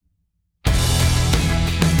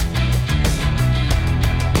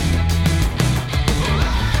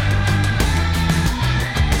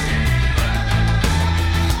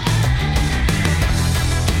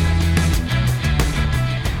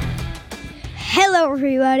Hello,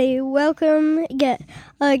 everybody. Welcome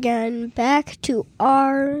again back to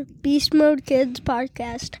our Beast Mode Kids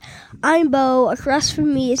podcast. I'm Bo. Across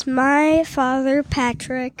from me is my father,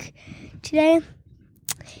 Patrick. Today's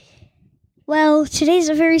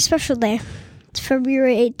a very special day. It's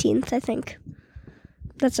February 18th, I think.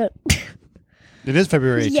 That's it. It is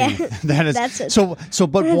February 18th. Yeah, that's it.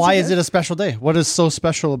 But why is it a special day? What is so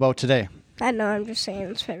special about today? I know, I'm just saying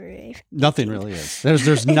it's February 18th. Nothing really is.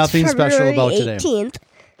 There's nothing special about today. February 18th,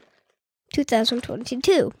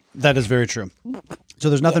 2022. That is very true. So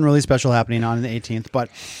there's nothing really special happening on the 18th, but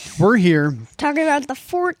we're here. Talking about the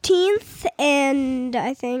 14th and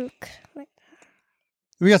I think...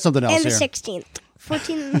 We got something else and the here. 16th.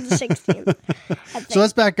 14th and the 16th. So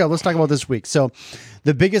let's back up. Let's talk about this week. So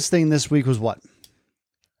the biggest thing this week was what?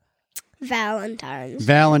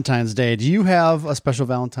 Valentine's Day. Do you have a special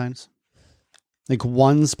Valentine's? Like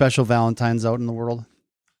one special Valentine's out in the world?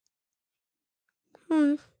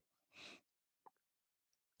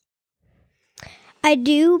 I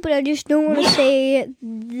do, but I just don't want to say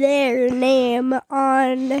their name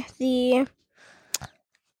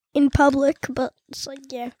in public, but it's like,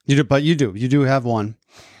 yeah. You do, but you do have one.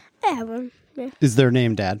 I have one, yeah. Is their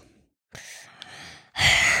name Dad?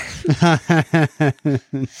 Their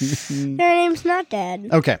name's not Dad.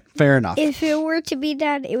 Okay, fair enough. If it were to be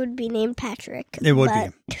Dad, it would be named Patrick. It would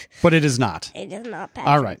be. But it is not. It is not Patrick.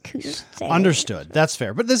 All right. Understood. That's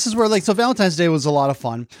fair. But this is where, so Valentine's Day was a lot of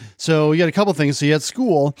fun. So you had a couple things. So you had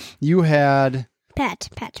school. You had... Pat.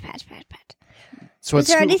 So was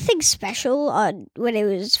there anything special on when it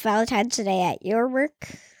was Valentine's Day at your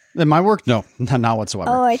work? In my work? No, not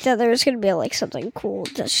whatsoever. Oh, I thought there was going to be something cool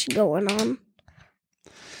just going on.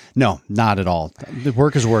 No, not at all. The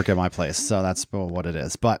work is work at my place, so that's what it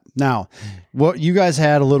is. But now, what you guys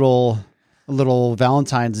had a little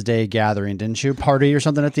Valentine's Day gathering, didn't you? Party or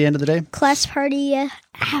something at the end of the day? Class party.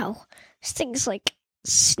 Ow. This thing's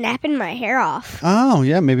snapping my hair off. Oh,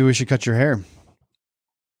 yeah. Maybe we should cut your hair.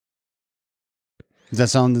 Does that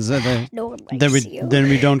sound... No one likes you. Then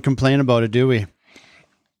we don't complain about it, do we?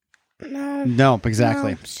 No,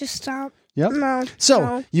 exactly. No, just stop. Yep. No.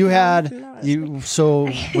 So So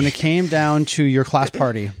when it came down to your class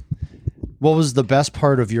party, what was the best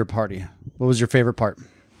part of your party? What was your favorite part?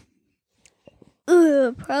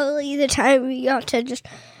 Probably the time we got to just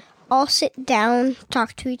all sit down,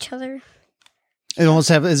 talk to each other. It almost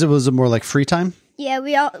was it more like free time? Yeah,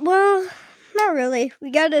 not really. We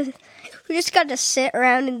just got to sit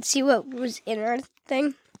around and see what was in our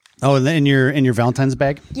thing. Oh, in your Valentine's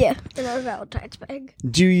bag? Yeah, in our Valentine's bag.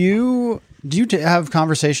 Do you have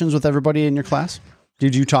conversations with everybody in your class?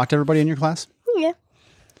 Did you talk to everybody in your class? Yeah.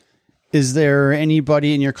 Is there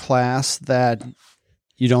anybody in your class that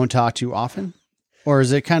you don't talk to often? Or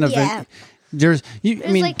is it kind of... Yeah.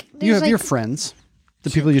 You have your friends,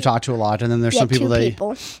 the people you talk to a lot, and then there's some people that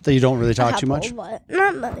you don't really talk too much? But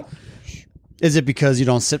not much. Is it because you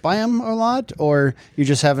don't sit by them a lot, or you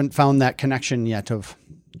just haven't found that connection yet of...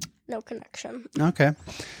 No connection. Okay.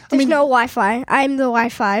 There's no Wi-Fi. I'm the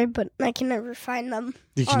Wi-Fi, but I can never find them.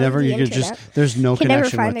 There's no connection never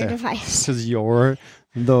find with their there. device. Because you're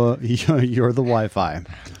the Wi-Fi.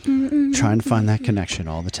 Trying to find that connection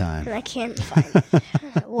all the time. And I can't find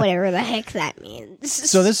whatever the heck that means.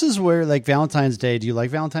 So this is where, Valentine's Day, do you like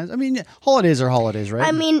Valentine's? I mean, holidays are holidays, right?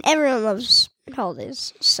 I mean, everyone loves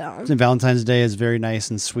holidays, so. And Valentine's Day is very nice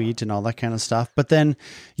and sweet and all that kind of stuff. But then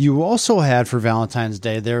you also had for Valentine's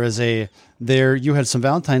Day, you had some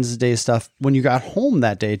Valentine's Day stuff when you got home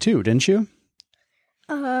that day too, didn't you?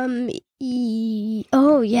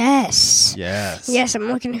 Oh, yes. Yes. Yes, I'm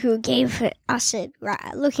looking who gave us it.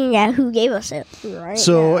 Right, looking at who gave us it right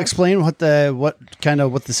So now. explain what the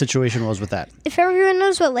situation was with that. If everyone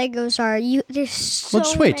knows what Legos are, there's so Well,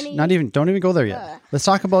 just wait. many. Don't even go there yet. Let's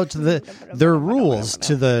talk about their rules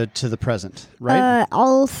to the present, right?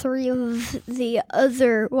 All two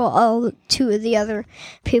of the other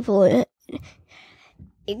people,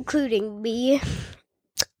 including me,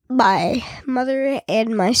 my mother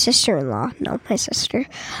and my sister-in-law. No, my sister.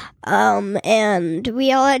 And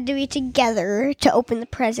we all had to be together to open the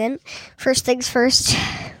present. First things first,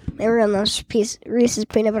 everyone loves Reese's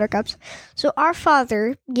Peanut Butter Cups. So our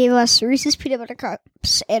father gave us Reese's Peanut Butter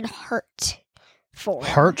Cups and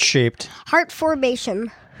heart-shaped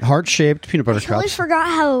peanut butter I totally cups. forgot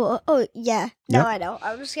how... Oh, yeah. No, Yep. I know.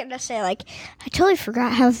 I was going to say, I totally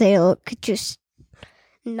forgot how they look.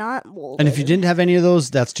 not molded. And if you didn't have any of those,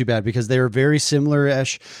 that's too bad because they were very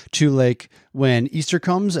similar-ish to like when Easter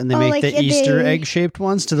comes and they make like the Easter egg-shaped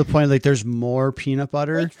ones to the point like there's more peanut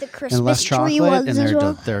butter like the Christmas and less tree chocolate, ones and as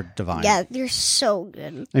well. they're divine. Yeah, they're so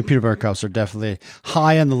good. And peanut butter cups are definitely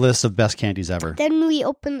high on the list of best candies ever. Then we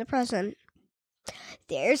open the present.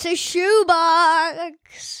 There's a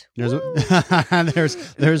shoebox. There's it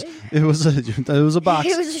was a box.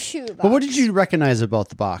 It was a shoebox. But what did you recognize about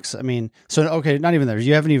the box? I mean, so okay, not even there.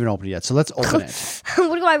 You haven't even opened it yet. So let's open it.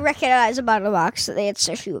 What do I recognize about a box? It's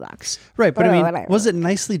a shoebox. Right, but I mean, Whatever. was it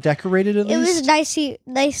nicely decorated at It least? was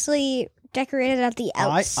nicely decorated at the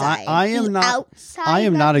outside. I am The not. outside, I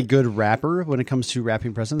am not a good wrapper when it comes to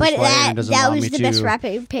wrapping presents. But That's why Aaron doesn't that allow was me the to. best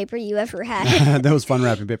wrapping paper you ever had. That was fun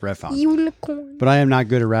wrapping paper I found. Unicorn. But I am not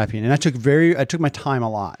good at wrapping, and I took my time a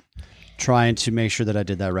lot trying to make sure that I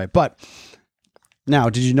did that right. But now,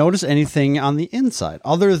 did you notice anything on the inside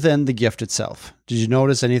other than the gift itself? Did you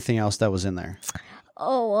notice anything else that was in there?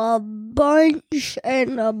 Oh, a bunch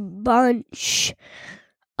and a bunch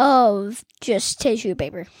of just tissue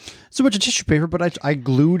paper. It's a bunch of tissue paper, but I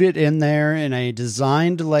glued it in there, and I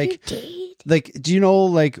designed You did? do you know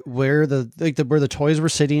like where where the toys were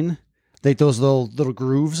sitting? Like those little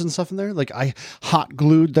grooves and stuff in there. Like I hot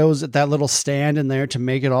glued those at that little stand in there to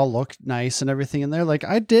make it all look nice and everything in there. Like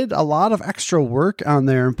I did a lot of extra work on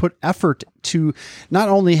there and put effort to not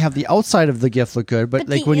only have the outside of the gift look good, but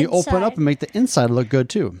like the when you open inside. up and make the inside look good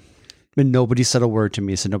too. And nobody said a word to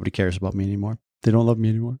me, so nobody cares about me anymore. They don't love me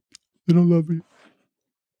anymore. They don't love me.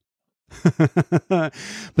 But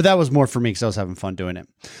that was more for me because I was having fun doing it.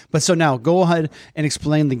 But so now go ahead and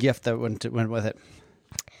explain the gift that went with it.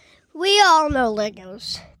 We all know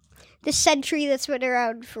Legos. The century that's been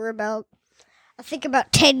around for about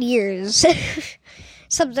 10 years.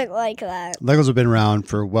 Something like that. Legos have been around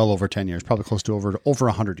for well over 10 years, probably close to over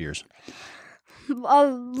 100 years. A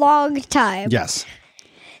long time. Yes.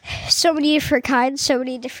 So many different kinds, so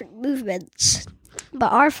many different movements.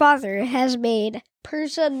 But our father has made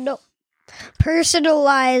personalized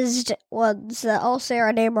ones that all say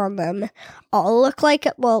our name on them. All look like,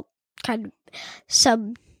 well, kind of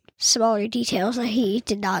some smaller details that he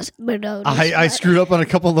did not notice. I screwed up on a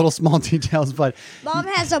couple little small details, but Mom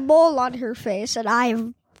has a mole on her face, and I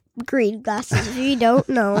have green glasses. If you don't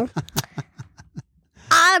know,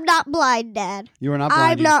 I'm not blind, Dad. you are not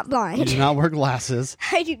blind. I'm not You blind. do not wear glasses.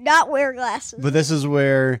 I do not wear glasses. But this is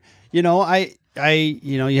where, you have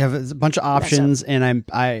a bunch of options, and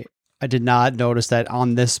I did not notice that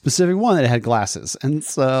on this specific one that it had glasses. And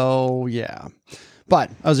so, yeah. But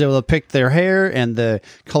I was able to pick their hair and the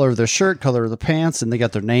color of their shirt, color of the pants, and they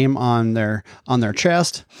got their name on their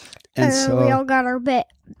chest. And so we all got our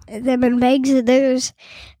them in bags, and there's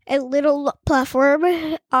a little platform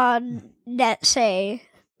on that say,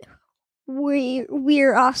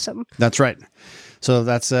 we're awesome. that's right. So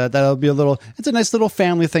that'll be it's a nice little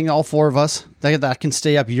family thing. All four of us that can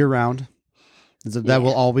stay up year round. That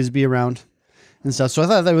will always be around and stuff. So I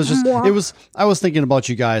thought that was just, I was thinking about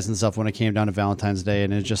you guys and stuff when it came down to Valentine's Day,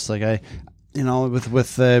 and it's just like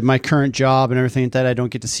with my current job and everything like that, I don't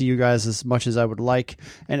get to see you guys as much as I would like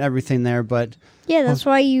and everything there, but Yeah, that's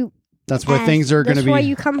why things are going to be. That's why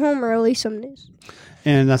you come home early some days.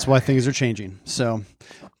 And that's why things are changing. So,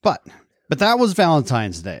 but that was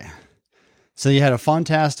Valentine's Day. So you had a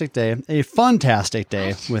fantastic day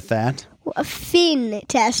with that. A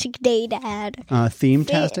fantastic day, Dad.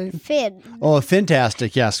 Theme-tastic? Fin. Oh,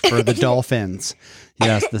 fantastic, yes, for the Dolphins.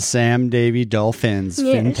 Yes, the Sam Davy Dolphins.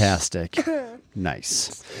 Yes. Fantastic.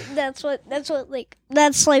 Nice. That's like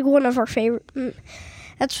one of our favorite. That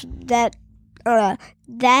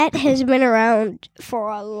has been around for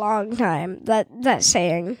a long time. That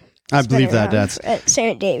saying. I believe that. That's at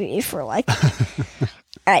St. Davy for like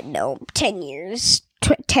I don't know, 10 years,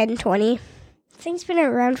 10, 20. I think it's been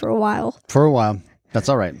around for a while. For a while. That's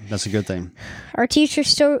all right. That's a good thing. Our teacher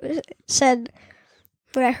still said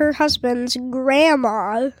that her husband's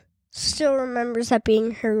grandma still remembers that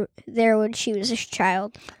being there when she was a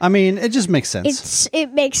child. I mean, it just makes sense.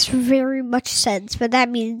 It makes very much sense, but that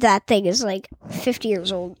means that thing is like 50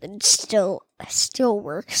 years old and still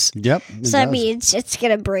works. Yep. So that means it's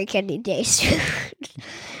gonna break any day soon.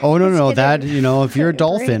 Oh no! That if you're a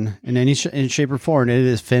dolphin in any in shape or form, it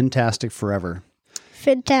is fantastic forever.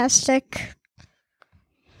 Fantastic.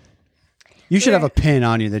 You should have a pin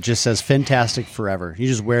on you that just says "Fantastic Forever." You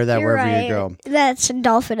just wear that You're wherever right. you go. That's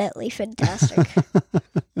definitely fantastic.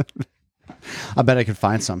 I bet I could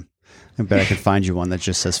find some. I bet I could find you one that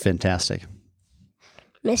just says "Fantastic."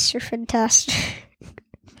 Mr. Fantastic.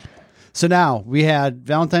 So now we had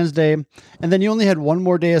Valentine's Day, and then you only had one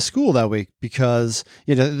more day of school that week because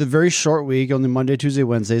you know the very short week, only Monday, Tuesday,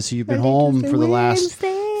 Wednesday. So you've been home for the last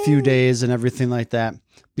few days and everything like that.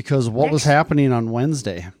 Because what was happening on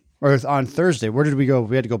Wednesday or on Thursday? Where did we go?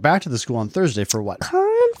 We had to go back to the school on Thursday for what?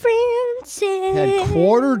 Conferences. We had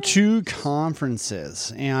Q2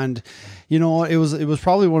 conferences, and you know it was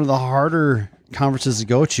probably one of the harder conferences to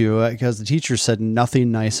go to because the teacher said nothing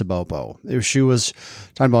nice about Bo. She was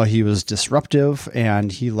talking about he was disruptive and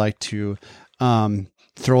he liked to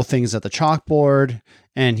throw things at the chalkboard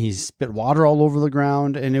and he spit water all over the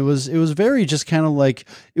ground. And it was very just kind of like,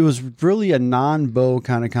 it was really a non-Bo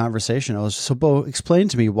kind of conversation. I was so, Bo, explain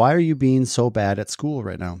to me, why are you being so bad at school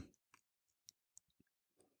right now?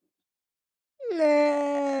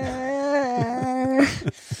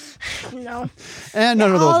 No. And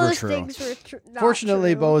none of All those those were things true. were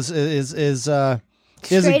Fortunately, true. Bo is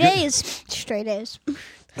Straight A's. Straight A's.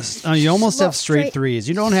 You almost Well, have straight threes.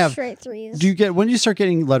 You don't have. straight threes. Do you get when do you start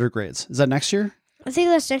getting letter grades? Is that next year? I think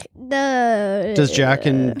that's the. Does Jack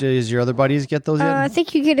and does your other buddies get those I yet?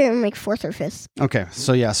 think you get it in like 4th or 5th. Okay,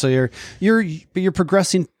 so yeah, so you're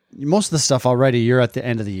progressing most of the stuff already. You're at the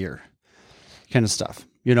end of the year, kind of stuff.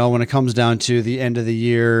 You know, when it comes down to the end of the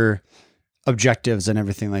year objectives and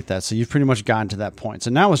everything like that. So you've pretty much gotten to that point. So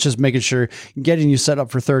now it's just making sure getting you set up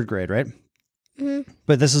for 3rd grade, right? Mm-hmm.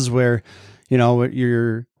 But this is where, you know,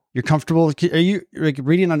 you're comfortable. Are you like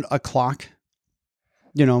reading on a clock?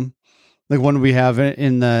 You know, like one we have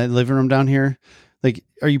in the living room down here. Like,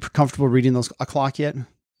 are you comfortable reading a clock yet?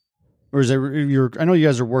 Or is it I know you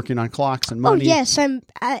guys are working on clocks and money. Oh yes,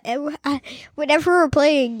 I whenever we're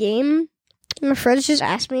playing a game, my friends just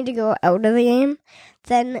ask me to go out of the game,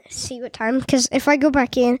 then see what time. Because if I go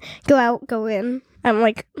back in, go out, go in, I'm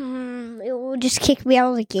like, it will just kick me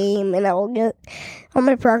out of the game, and I will get all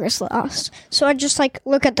my progress lost. So I just like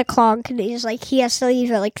look at the clock, and he's like, he has to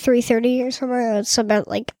leave at like 3:30 or something. And it's about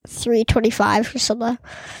like 3:25 or something.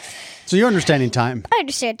 So you're understanding time. I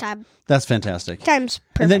understand time. That's fantastic. Time's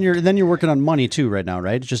perfect. And then you're working on money too right now,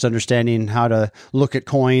 right? Just understanding how to look at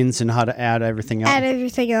coins and how to add everything up. Add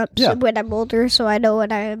everything up Yeah. so when I'm older, so I know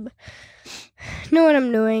what I'm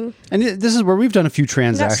doing. And this is where we've done a few Not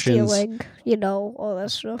transactions. stealing, all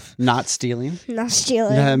that stuff. Not stealing. Not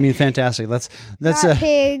stealing. Yeah, I mean, fantastic. That's Not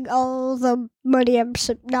paying all the money I'm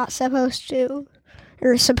not supposed to,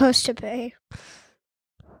 or supposed to pay.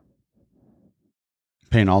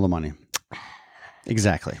 paying all the money.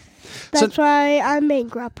 Exactly. That's why I'm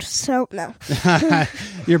bankrupt. So no.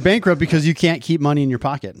 You're bankrupt because you can't keep money in your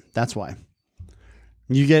pocket. That's why.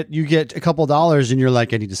 You get a couple dollars and you're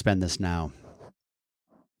like, I need to spend this now.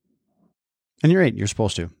 And you're 8. You're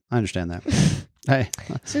supposed to. I understand that. Hey,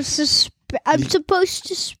 I'm supposed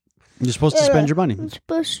to. you're supposed to spend your money I'm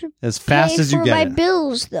supposed to as fast pay as you for get my it.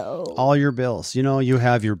 bills, though. All your bills. You know, you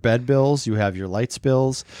have your bed bills, you have your lights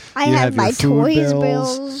bills, I you have your my food toys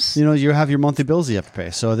bills. You know, you have your monthly bills you have to pay.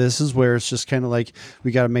 So this is where it's just kind of like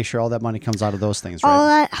we got to make sure all that money comes out of those things,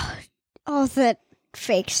 right? All that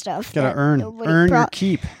fake stuff. Got to that earn nobody your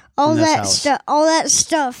keep. all in this that house. stuff. All that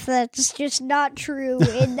stuff that's just not true,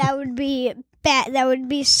 and that would be bad. That would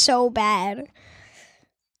be so bad.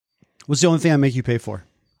 What's the only thing I make you pay for?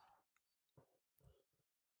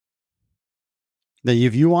 That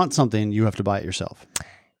if you want something, you have to buy it yourself.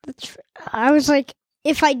 I was like,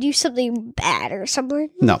 if I do something bad or something,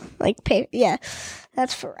 No. like pay. Yeah,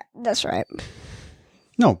 that's right.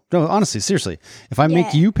 No, honestly, seriously. If I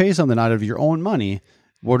make you pay something out of your own money,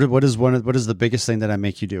 what is the biggest thing that I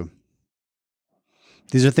make you do?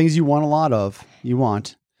 These are things you want a lot of. You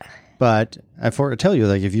want, but I tell you,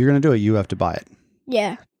 like if you're going to do it, you have to buy it.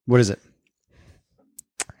 Yeah. What is it?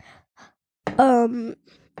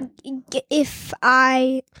 If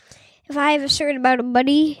I have a certain amount of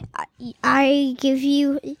money, I give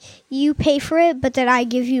you pay for it, but then I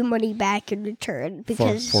give you money back in return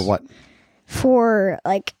because For what? For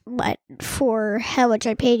for how much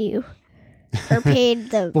I paid you or paid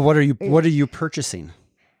the. But what are you purchasing?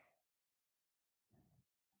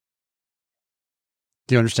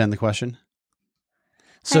 Do you understand the question?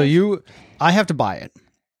 So I have to buy it,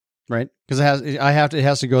 right? Because it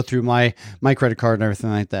has to go through my credit card and everything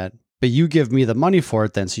like that. But you give me the money for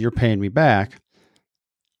it then, so you're paying me back.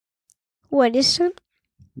 What is it?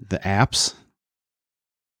 The apps.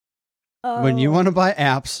 Oh. When you want to buy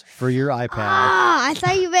apps for your iPad. I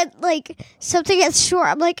thought you meant like something at the store.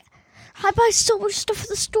 I'm like, I buy so much stuff at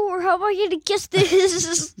the store. How am I going to guess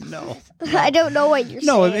this? No. I don't know what you're saying.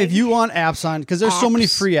 No, if you want apps on, because there's so many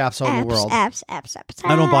free apps out in the world. Apps.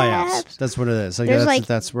 I don't buy apps. That's what it is.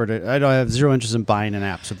 That's where I don't have zero interest in buying an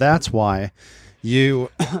app. So that's why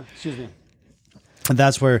you, excuse me. And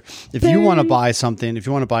that's where, if you want to buy something, if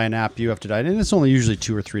you want to buy an app, you have to die. And it's only usually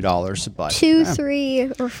 $2 or $3. But 2,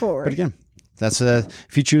 3, or 4. But again, that's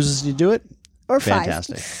if he chooses to do it, or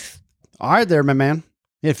fantastic. 5. All right, there, my man.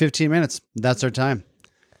 You had 15 minutes. That's our time.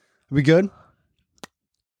 Are we good?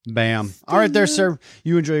 Bam. All right, there, sir.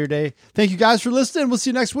 You enjoy your day. Thank you guys for listening. We'll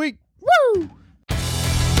see you next week.